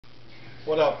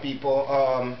What up, people?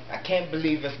 I can't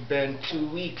believe it's been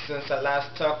 2 weeks since I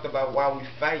last talked about why we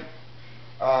fight.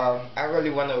 I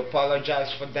really want to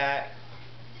apologize for that.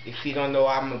 If you don't know,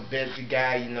 I'm a busy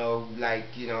guy,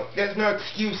 there's no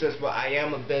excuses, but I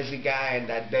am a busy guy,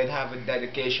 and I did have a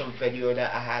dedication video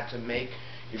that I had to make.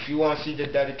 If you want to see the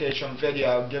dedication video,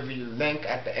 I'll give you the link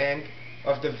at the end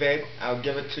of the vid. I'll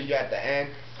give it to you at the end.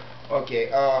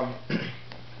 Okay,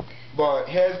 but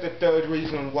here's the third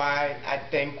reason why I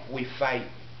think we fight.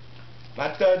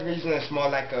 My third reason is more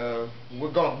like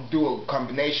we're going to do a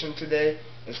combination today.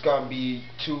 It's going to be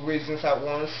two reasons at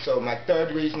once. So my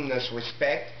third reason is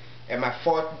respect, and my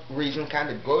fourth reason kind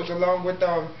of goes along with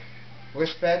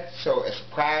respect, so it's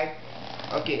pride.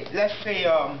 Okay, let's say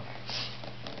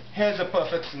here's a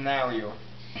perfect scenario.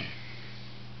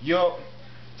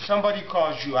 Somebody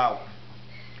calls you out,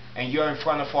 and you're in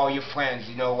front of all your friends,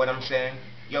 you know what I'm saying?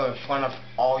 You're in front of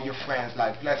all your friends,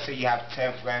 like let's say you have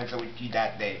 10 friends with you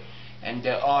that day, and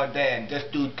they're all there, and this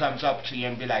dude comes up to you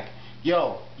and be like,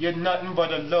 yo, you're nothing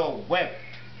but a little wimp.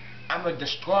 I'ma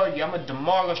destroy you, I'ma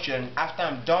demolish you, and after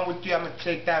I'm done with you, I'ma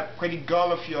take that pretty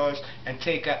girl of yours and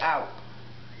take her out.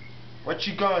 What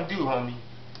you gonna do, homie?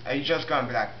 Are you just gonna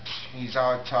be like, he's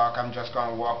all talk, I'm just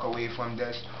gonna walk away from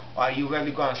this? Or are you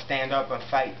really gonna stand up and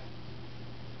fight?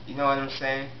 You know what I'm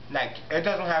saying? Like, it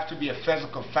doesn't have to be a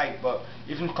physical fight, but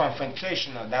even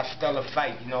confrontational, that's still a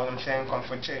fight, you know what I'm saying?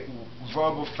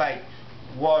 Verbal fight,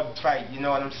 word fight, you know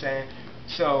what I'm saying?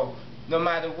 So, no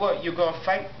matter what, you're gonna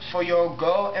fight for your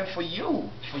girl and for you,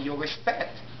 for your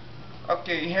respect.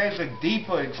 Okay, here's a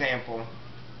deeper example.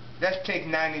 Let's take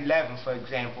 9/11 for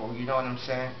example, you know what I'm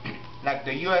saying? Like,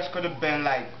 the US could have been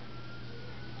like,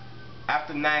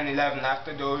 after 9/11,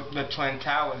 after the Twin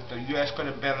Towers, the U.S. could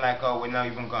have been like, oh, we're not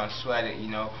even gonna sweat it, you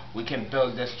know. We can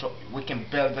build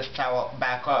this tower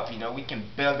back up, you know. We can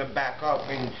build it back up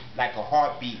in like a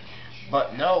heartbeat.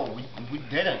 But no, we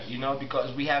didn't, you know,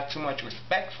 because we have too much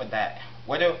respect for that.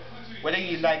 Whether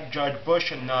you like George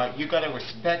Bush or not, you gotta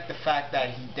respect the fact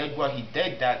that he did what he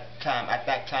did at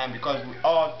that time, because we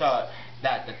all thought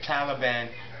that the Taliban,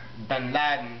 Bin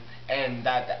Laden, and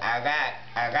that the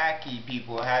Iraqi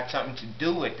people had something to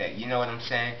do with it, you know what I'm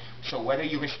saying? So whether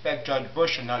you respect George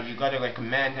Bush or not, you gotta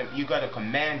recommend him, you gotta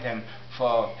commend him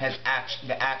for his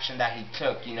the action that he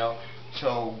took, you know.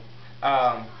 So,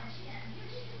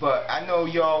 but I know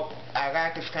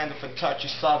Iraq is kind of a touchy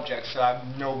subject, so I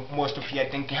know most of you are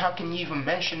thinking, how can you even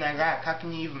mention Iraq? How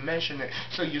can you even mention it?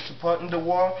 So you're supporting the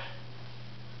war?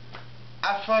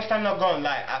 At first, I'm not gonna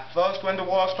lie, at first when the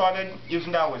war started,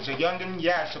 even though I was a youngin',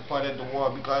 yeah, I supported the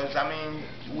war, because, I mean,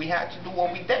 we had to do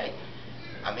what we did.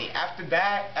 I mean, after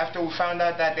that, after we found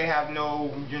out that they have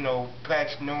no, you know,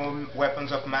 threats, no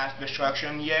weapons of mass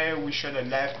destruction, yeah, we should have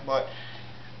left, but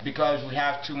because we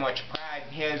have too much pride,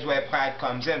 here's where pride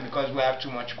comes in. Because we have too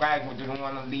much pride, we don't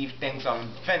want to leave things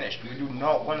unfinished. We do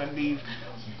not want to leave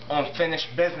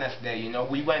unfinished business there, you know.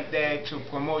 We went there to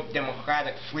promote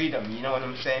democratic freedom, you know what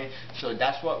I'm saying? So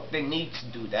that's what they need to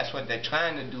do. That's what they're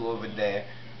trying to do over there.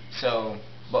 So,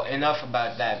 but enough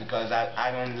about that, because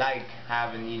I don't like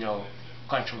having, you know,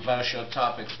 controversial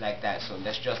topics like that. So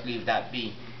let's just leave that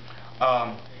be.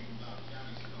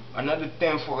 Another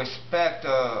thing for respect,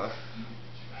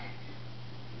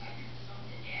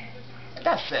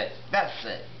 that's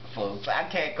it, folks. I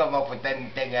can't come up with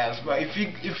anything else. But if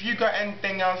you got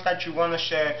anything else that you want to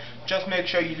share, just make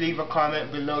sure you leave a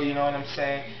comment below, you know what I'm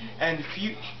saying? And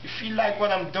if you like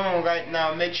what I'm doing right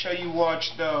now, make sure you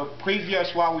watch the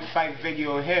previous While We Fight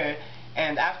video here.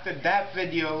 And after that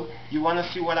video, you want to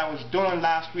see what I was doing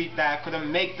last week that I couldn't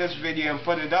make this video and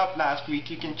put it up last week,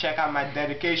 you can check out my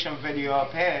dedication video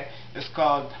up here. It's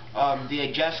called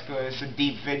Dear Jessica. It's a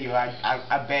deep video.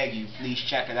 I beg you, please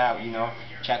check it out, you know.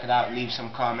 Check it out, leave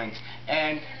some comments.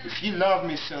 And if you love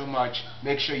me so much,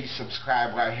 make sure you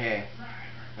subscribe right here.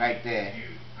 Right there.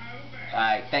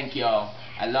 Alright, thank y'all.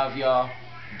 I love y'all.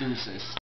 Deuces.